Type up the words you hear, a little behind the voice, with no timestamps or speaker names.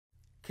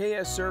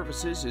KS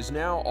Services is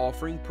now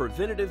offering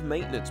preventative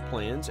maintenance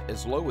plans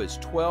as low as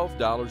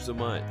 $12 a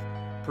month.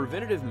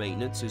 Preventative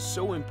maintenance is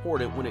so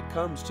important when it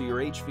comes to your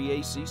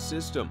HVAC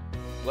system.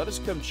 Let us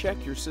come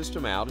check your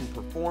system out and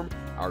perform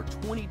our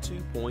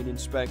 22-point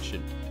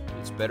inspection.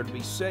 It's better to be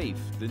safe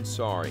than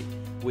sorry.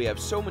 We have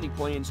so many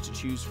plans to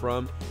choose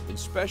from and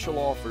special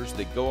offers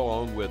that go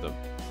along with them.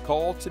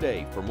 Call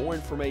today for more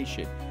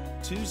information.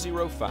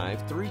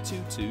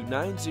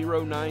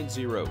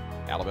 205-322-9090.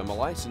 Alabama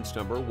license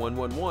number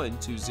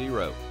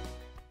 11120.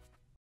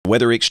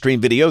 Weather Xtreme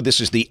video. This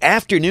is the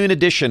afternoon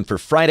edition for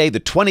Friday, the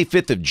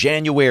 25th of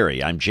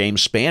January. I'm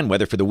James Spann.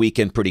 Weather for the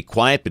weekend pretty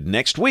quiet, but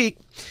next week,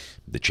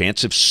 the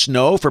chance of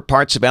snow for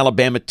parts of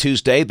Alabama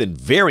Tuesday, then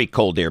very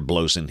cold air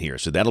blows in here.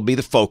 So that'll be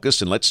the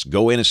focus, and let's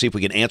go in and see if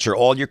we can answer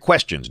all your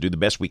questions. Do the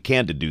best we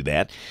can to do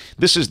that.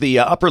 This is the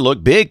upper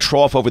look, big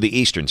trough over the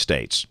eastern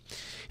states.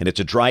 And it's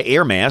a dry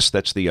air mass.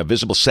 That's the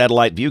visible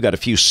satellite view. Got a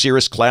few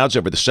cirrus clouds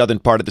over the southern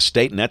part of the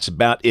state, and that's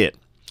about it.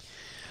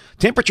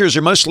 Temperatures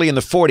are mostly in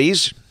the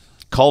 40s.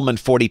 Cullman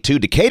 42,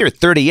 Decatur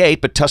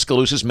 38, but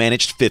Tuscaloosa's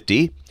managed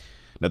 50.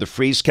 Another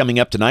freeze coming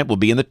up tonight. Will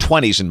be in the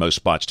 20s in most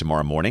spots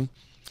tomorrow morning.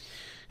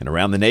 And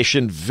around the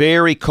nation,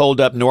 very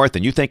cold up north.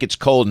 And you think it's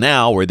cold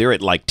now, where they're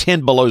at like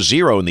 10 below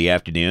zero in the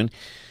afternoon.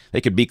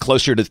 They could be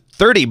closer to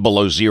 30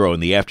 below zero in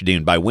the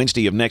afternoon by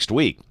Wednesday of next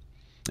week.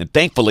 And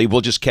thankfully,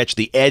 we'll just catch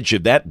the edge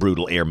of that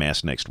brutal air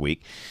mass next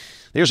week.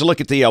 There's a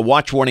look at the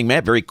watch warning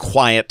map. Very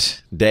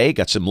quiet day.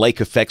 Got some lake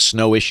effect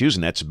snow issues,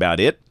 and that's about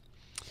it.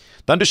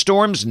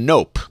 Thunderstorms?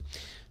 Nope.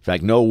 In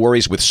fact, no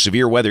worries with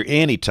severe weather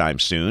anytime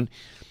soon.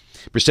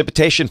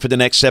 Precipitation for the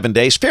next 7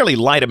 days. Fairly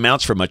light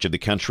amounts for much of the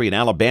country. In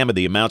Alabama,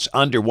 the amount's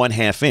under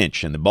 1/2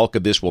 inch, and the bulk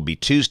of this will be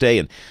Tuesday,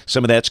 and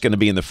some of that's going to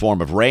be in the form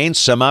of rain.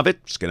 Some of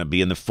it's going to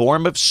be in the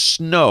form of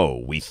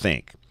snow, we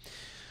think.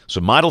 So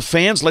model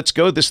fans, let's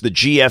go. This is the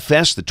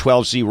GFS, the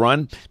 12Z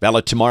run.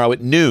 Valid tomorrow at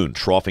noon,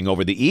 troughing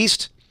over the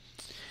east.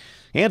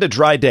 And a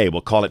dry day.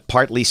 We'll call it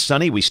partly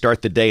sunny. We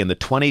start the day in the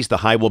 20s. The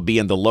high will be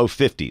in the low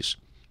 50s.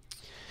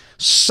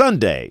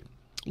 Sunday,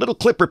 little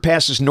clipper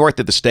passes north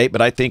of the state,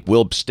 but I think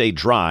we'll stay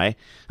dry.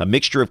 A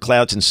mixture of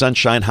clouds and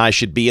sunshine. High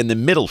should be in the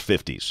middle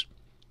 50s.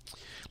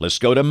 Let's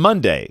go to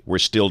Monday. We're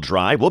still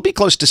dry. We'll be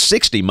close to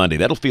 60 Monday.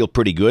 That'll feel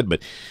pretty good,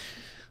 but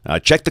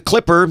check the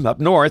clipper up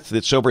north.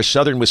 That's over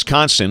southern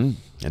Wisconsin.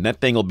 And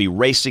that thing will be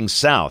racing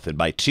south, and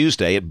by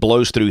Tuesday, it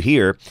blows through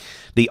here.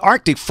 The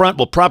Arctic front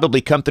will probably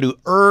come through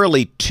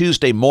early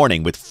Tuesday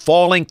morning with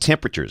falling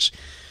temperatures.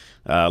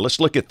 Let's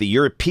look at the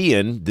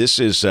European. This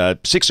is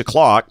 6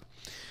 o'clock,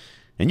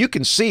 and you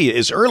can see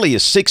as early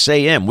as 6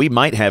 a.m., we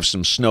might have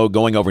some snow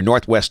going over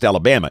northwest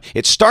Alabama.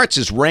 It starts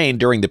as rain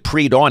during the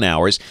pre-dawn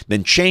hours,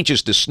 then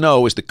changes to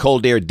snow as the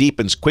cold air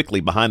deepens quickly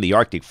behind the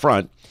Arctic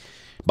front.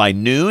 By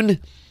noon,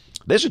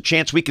 there's a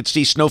chance we could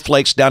see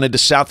snowflakes down into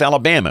South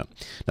Alabama.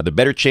 Now, the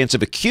better chance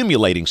of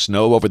accumulating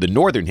snow over the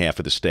northern half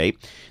of the state.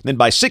 And then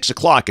by 6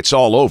 o'clock, it's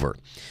all over.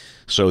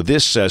 So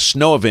this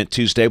snow event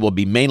Tuesday will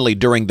be mainly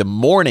during the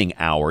morning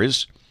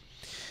hours.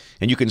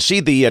 And you can see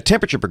the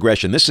temperature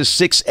progression. This is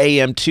 6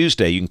 a.m.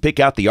 Tuesday. You can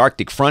pick out the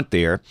Arctic front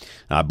there.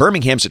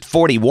 Birmingham's at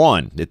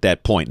 41 at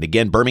that point. And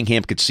again,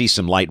 Birmingham could see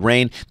some light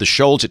rain. The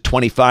Shoals at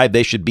 25.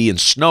 They should be in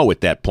snow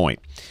at that point.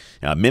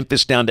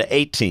 Memphis down to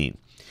 18.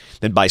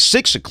 Then by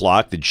 6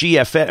 o'clock, the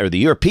GFS, or the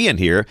European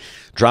here,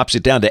 drops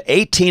it down to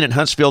 18 at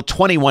Huntsville,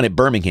 21 at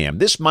Birmingham.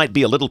 This might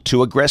be a little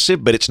too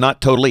aggressive, but it's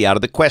not totally out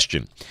of the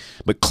question.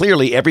 But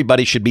clearly,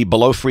 everybody should be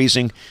below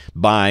freezing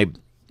by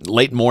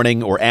late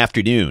morning or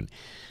afternoon.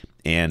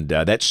 And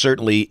that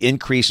certainly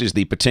increases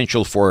the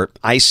potential for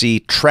icy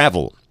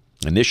travel,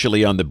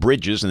 initially on the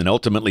bridges and then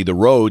ultimately the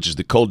roads as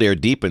the cold air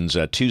deepens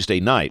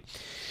Tuesday night.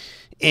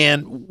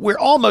 And we're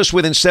almost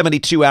within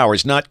 72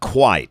 hours, not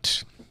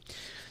quite.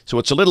 So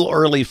it's a little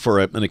early for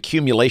an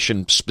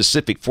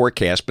accumulation-specific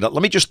forecast, but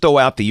let me just throw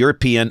out the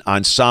European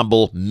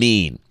ensemble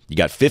mean. You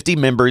got 50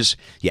 members,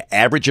 you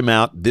average them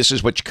out, this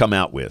is what you come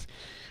out with.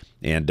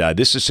 And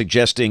this is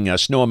suggesting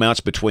snow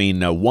amounts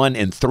between 1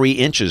 and 3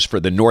 inches for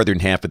the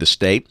northern half of the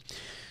state.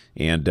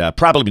 And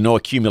probably no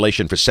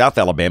accumulation for South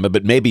Alabama,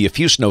 but maybe a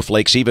few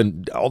snowflakes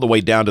even all the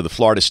way down to the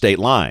Florida state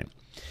line.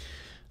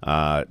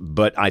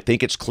 But I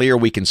think it's clear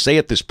we can say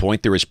at this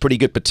point there is pretty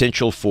good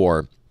potential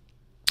for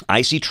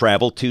icy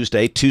travel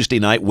Tuesday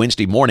night,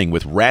 Wednesday morning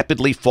with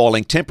rapidly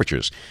falling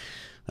temperatures.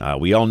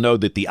 We all know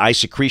that the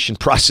ice accretion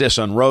process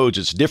on roads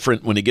is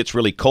different when it gets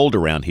really cold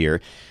around here.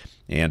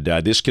 And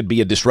this could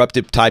be a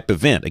disruptive type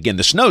event. Again,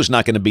 the snow's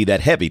not going to be that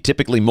heavy.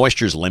 Typically,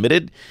 moisture's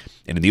limited.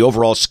 And in the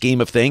overall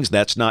scheme of things,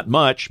 that's not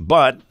much.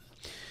 But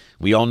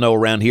we all know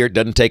around here it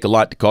doesn't take a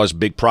lot to cause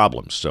big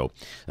problems. So,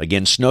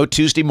 again, snow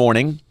Tuesday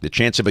morning, the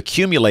chance of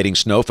accumulating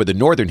snow for the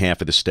northern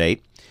half of the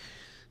state.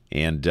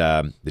 And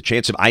the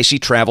chance of icy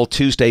travel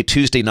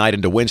Tuesday night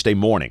into Wednesday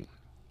morning.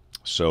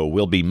 So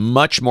we'll be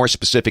much more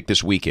specific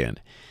this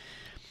weekend.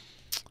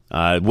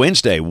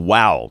 Wednesday,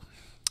 wow.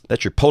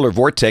 That's your polar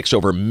vortex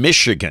over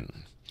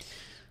Michigan.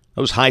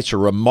 Those heights are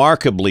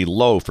remarkably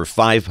low for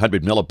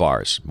 500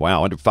 millibars.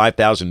 Wow, under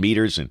 5,000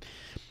 meters. And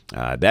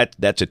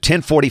That's a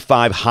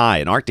 1045 high,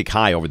 an Arctic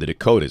high over the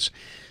Dakotas.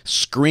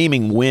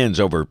 Screaming winds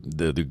over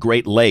the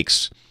Great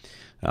Lakes.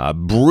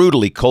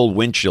 Brutally cold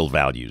wind chill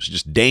values,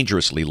 just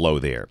dangerously low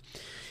there.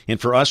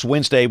 And for us,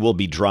 Wednesday will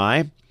be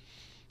dry.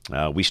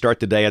 We start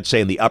the day, I'd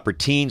say, in the upper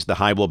teens. The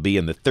high will be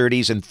in the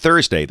 30s. And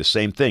Thursday, the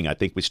same thing. I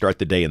think we start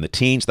the day in the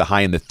teens, the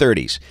high in the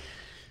 30s.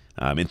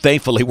 And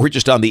thankfully, we're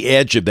just on the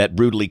edge of that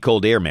brutally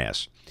cold air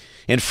mass.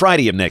 And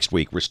Friday of next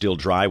week, we're still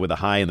dry with a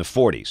high in the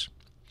 40s.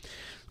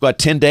 About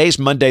 10 days,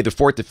 Monday the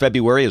 4th of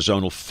February, a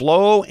zonal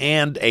flow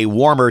and a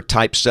warmer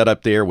type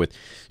setup there with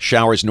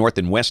showers north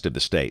and west of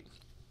the state.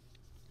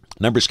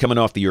 Numbers coming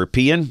off the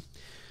European.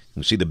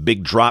 You see the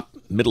big drop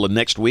middle of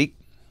next week.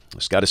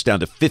 It's got us down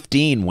to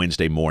 15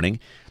 Wednesday morning.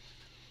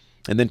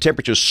 And then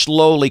temperatures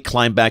slowly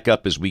climb back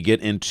up as we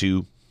get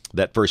into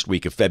that first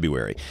week of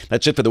February.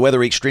 That's it for the Weather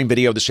Xtreme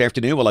video this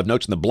afternoon. We'll have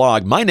notes in the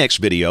blog. My next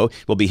video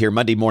will be here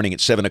Monday morning at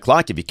 7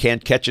 o'clock. If you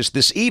can't catch us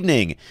this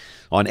evening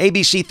on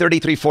ABC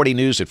 3340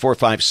 News at 4,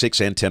 5,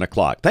 6, and 10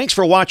 o'clock. Thanks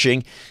for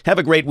watching. Have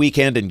a great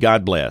weekend, and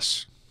God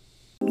bless.